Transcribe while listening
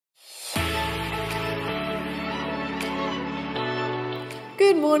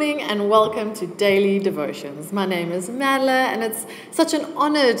Good morning and welcome to Daily Devotions. My name is Madla and it's such an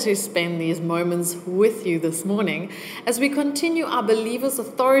honor to spend these moments with you this morning as we continue our Believer's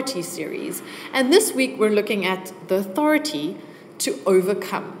Authority series. And this week we're looking at the authority to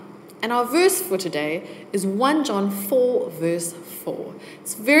overcome. And our verse for today is 1 John 4 verse 4.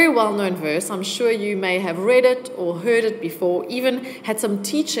 It's a very well-known verse. I'm sure you may have read it or heard it before, even had some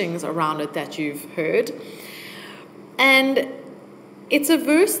teachings around it that you've heard. And it's a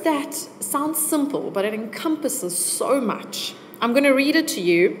verse that sounds simple, but it encompasses so much. I'm going to read it to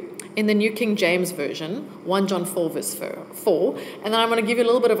you in the New King James Version, 1 John 4 verse 4, and then I'm going to give you a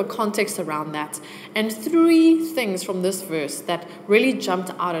little bit of a context around that, and 3 things from this verse that really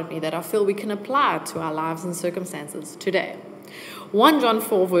jumped out at me that I feel we can apply to our lives and circumstances today. 1 John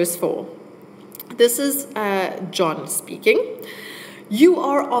 4 verse 4. This is John speaking. You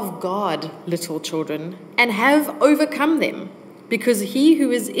are of God, little children, and have overcome them, because he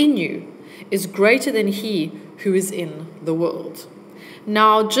who is in you is greater than he who is in the world.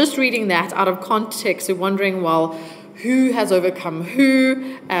 Now, just reading that out of context, you're wondering, well, who has overcome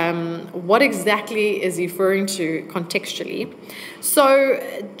who? What exactly is he referring to contextually? So,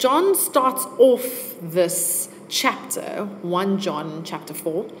 John starts off this chapter, 1 John chapter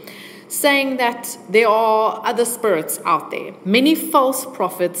 4, saying that there are other spirits out there. Many false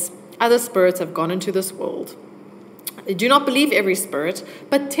prophets, other spirits have gone into this world. Do not believe every spirit,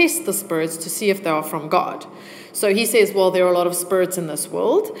 but test the spirits to see if they are from God. So he says, well, there are a lot of spirits in this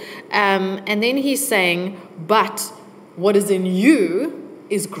world. And then he's saying, but what is in you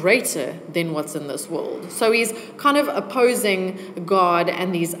is greater than what's in this world. So he's kind of opposing God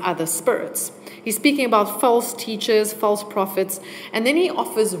and these other spirits. He's speaking about false teachers, false prophets, and then he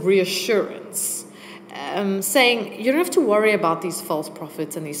offers reassurance. Saying you don't have to worry about these false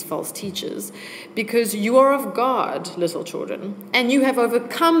prophets and these false teachers because you are of God, little children, and you have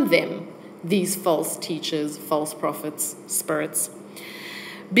overcome them, these false teachers, false prophets, spirits,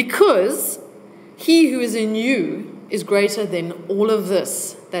 because he who is in you is greater than all of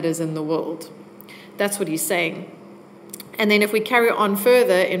this that is in the world. That's what he's saying. And then if we carry on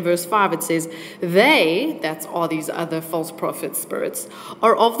further in verse 5, it says, they, that are these other false prophets, spirits,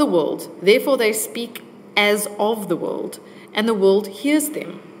 are of the world. Therefore they speak as of the world, and the world hears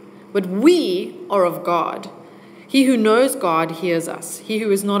them. But we are of God. He who knows God hears us. He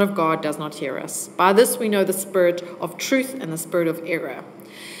who is not of God does not hear us. By this we know the spirit of truth and the spirit of error.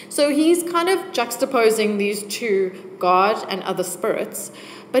 So he's kind of juxtaposing these two, God and other spirits.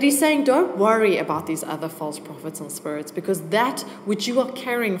 But he's saying, don't worry about these other false prophets and spirits, because that which you are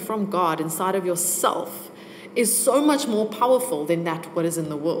carrying from God inside of yourself is so much more powerful than that what is in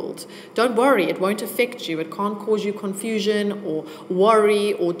the world. Don't worry, it won't affect you. It can't cause you confusion or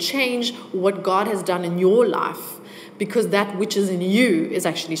worry or change what God has done in your life, because that which is in you is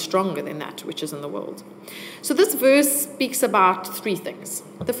actually stronger than that which is in the world. So this verse speaks about 3 things.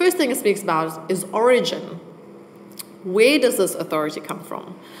 The first thing it speaks about is origin. Where does this authority come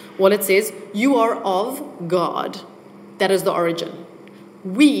from? Well, it says, you are of God. That is the origin.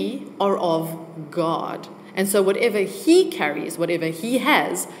 We are of God. And so whatever he carries, whatever he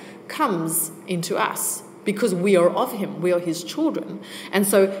has, comes into us because we are of him. We are his children. And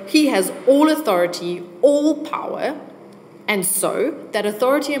so he has all authority, all power. And so that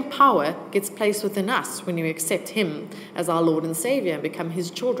authority and power gets placed within us when we accept him as our Lord and Savior and become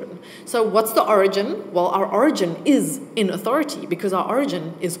his children. So what's the origin? Well, our origin is in authority because our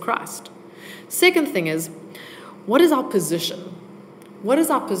origin is Christ. Second thing is, what is our position? What is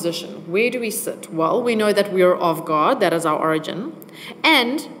our position? Where do we sit? Well, we know that we are of God, that is our origin,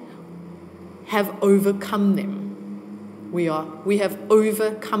 and have overcome them. We have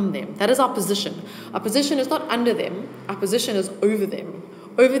overcome them. That is our position. Our position is not under them. Our position is over them,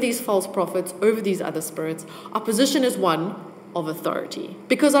 over these false prophets, over these other spirits. Our position is one of authority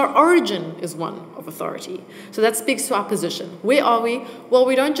because our origin is one of authority. So that speaks to our position. Where are we? Well,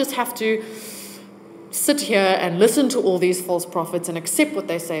 we don't just have to sit here and listen to all these false prophets and accept what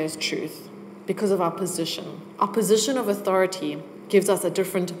they say as truth because of our position. Our position of authority gives us a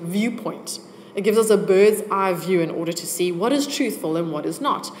different viewpoint. It gives us a bird's eye view in order to see what is truthful and what is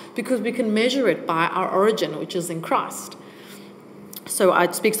not, because we can measure it by our origin, which is in Christ. So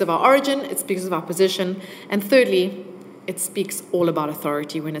it speaks of our origin, it speaks of our position, and thirdly, it speaks all about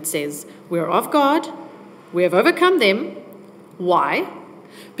authority when it says, we are of God, we have overcome them. Why?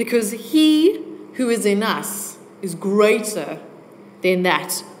 Because he who is in us is greater than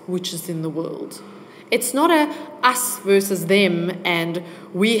that which is in the world. It's not a us versus them and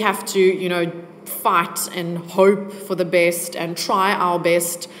we have to, fight and hope for the best and try our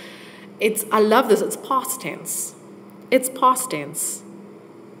best. I love this. It's past tense. It's past tense.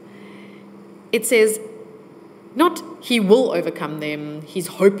 it says, not he will overcome them, he's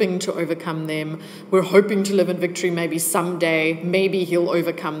hoping to overcome them, we're hoping to live in victory maybe someday, maybe he'll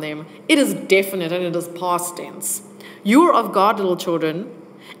overcome them. It is definite and it is past tense. You are of God, little children,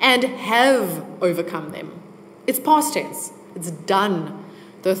 and have overcome them. It's past tense. It's done.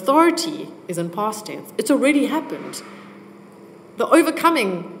 The authority is in past tense. It's already happened. The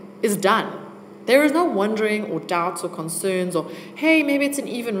overcoming is done. There is no wondering or doubts or concerns or, hey, maybe it's an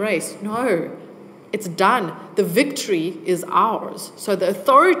even race. No, it's done. The victory is ours. So the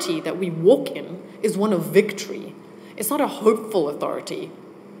authority that we walk in is one of victory. It's not a hopeful authority.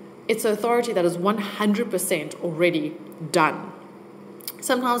 It's an authority that is 100% already done.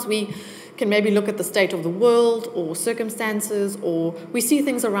 Sometimes we can maybe look at the state of the world or circumstances, or we see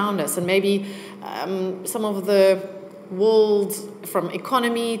things around us, and maybe some of the world, from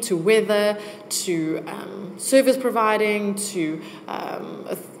economy to weather to service providing to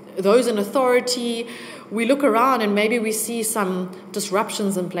those in authority, we look around and maybe we see some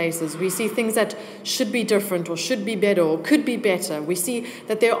disruptions in places. We see things that should be different or should be better or could be better. We see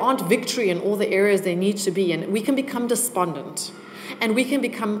that there aren't victory in all the areas they need to be, and we can become despondent and we can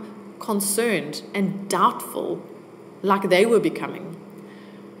become concerned and doubtful like they were becoming.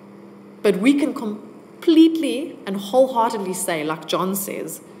 But we can completely and wholeheartedly say, like John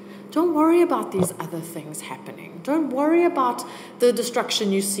says, don't worry about these other things happening. Don't worry about the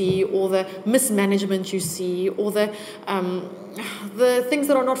destruction you see or the mismanagement you see or the things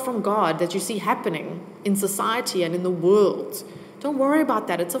that are not from God that you see happening in society and in the world. Don't worry about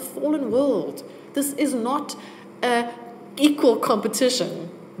that. It's a fallen world. This is not an equal competition.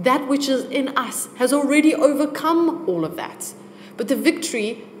 That which is in us has already overcome all of that. But the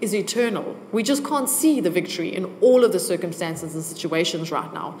victory is eternal. We just can't see the victory in all of the circumstances and situations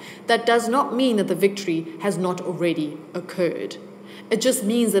right now. That does not mean that the victory has not already occurred. It just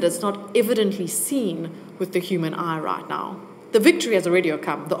means that it's not evidently seen with the human eye right now. The victory has already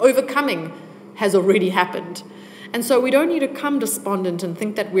come. The overcoming has already happened. And so we don't need to come despondent and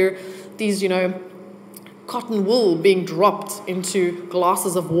think that we're these, cotton wool being dropped into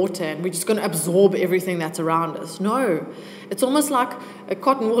glasses of water and we're just going to absorb everything that's around us. No, it's almost like a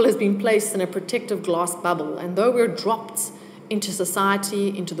cotton wool has been placed in a protective glass bubble, and though we're dropped into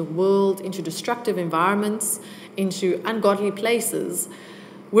society, into the world, into destructive environments, into ungodly places,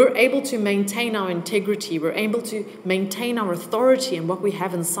 we're able to maintain our integrity, we're able to maintain our authority and what we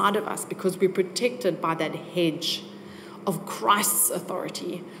have inside of us because we're protected by that hedge of Christ's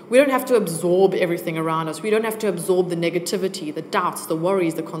authority. We don't have to absorb everything around us. We don't have to absorb the negativity, the doubts, the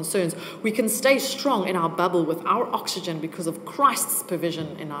worries, the concerns. We can stay strong in our bubble with our oxygen because of Christ's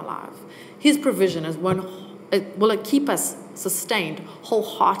provision in our life. His provision is will keep us sustained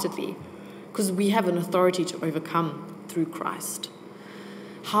wholeheartedly because we have an authority to overcome through Christ.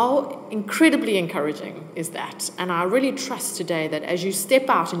 How incredibly encouraging is that? And I really trust today that as you step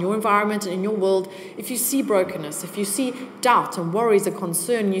out in your environment and in your world, if you see brokenness, if you see doubt and worries and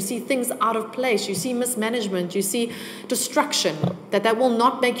concern, you see things out of place, you see mismanagement, you see destruction, that will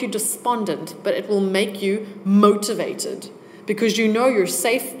not make you despondent, but it will make you motivated because you know you're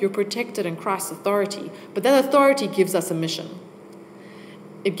safe, you're protected in Christ's authority. But that authority gives us a mission.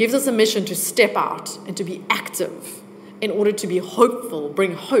 It gives us a mission to step out and to be active in order to be hopeful,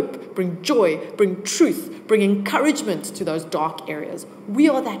 bring hope, bring joy, bring truth, bring encouragement to those dark areas. We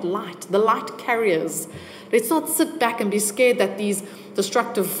are that light, the light carriers. Let's not sit back and be scared that these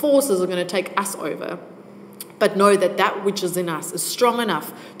destructive forces are going to take us over, but know that that which is in us is strong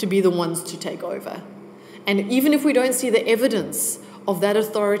enough to be the ones to take over. And even if we don't see the evidence of that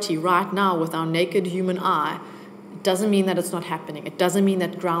authority right now with our naked human eye, it doesn't mean that it's not happening. It doesn't mean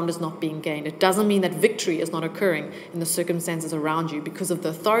that ground is not being gained. It doesn't mean that victory is not occurring in the circumstances around you because of the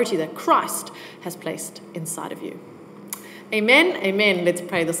authority that Christ has placed inside of you. Amen. Amen. Let's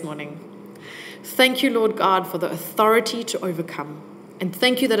pray this morning. Thank you, Lord God, for the authority to overcome. And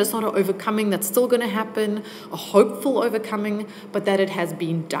thank you that it's not an overcoming that's still going to happen, a hopeful overcoming, but that it has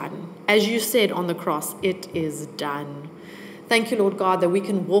been done. As you said on the cross, it is done. Thank you, Lord God, that we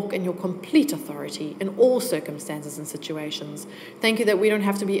can walk in your complete authority in all circumstances and situations. Thank you that we don't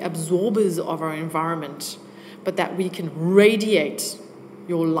have to be absorbers of our environment, but that we can radiate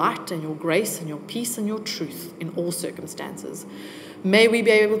your light and your grace and your peace and your truth in all circumstances. May we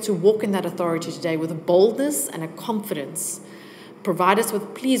be able to walk in that authority today with a boldness and a confidence. Provide us with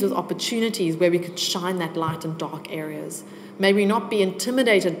opportunities where we could shine that light in dark areas. May we not be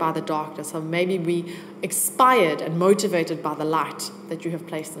intimidated by the darkness, or maybe be inspired and motivated by the light that you have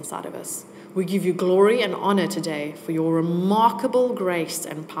placed inside of us. We give you glory and honor today for your remarkable grace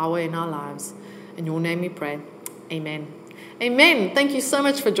and power in our lives. In your name we pray. Amen. Amen. Thank you so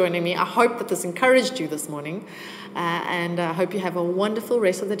much for joining me. I hope that this encouraged you this morning, and I hope you have a wonderful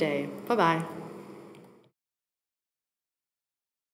rest of the day. Bye-bye.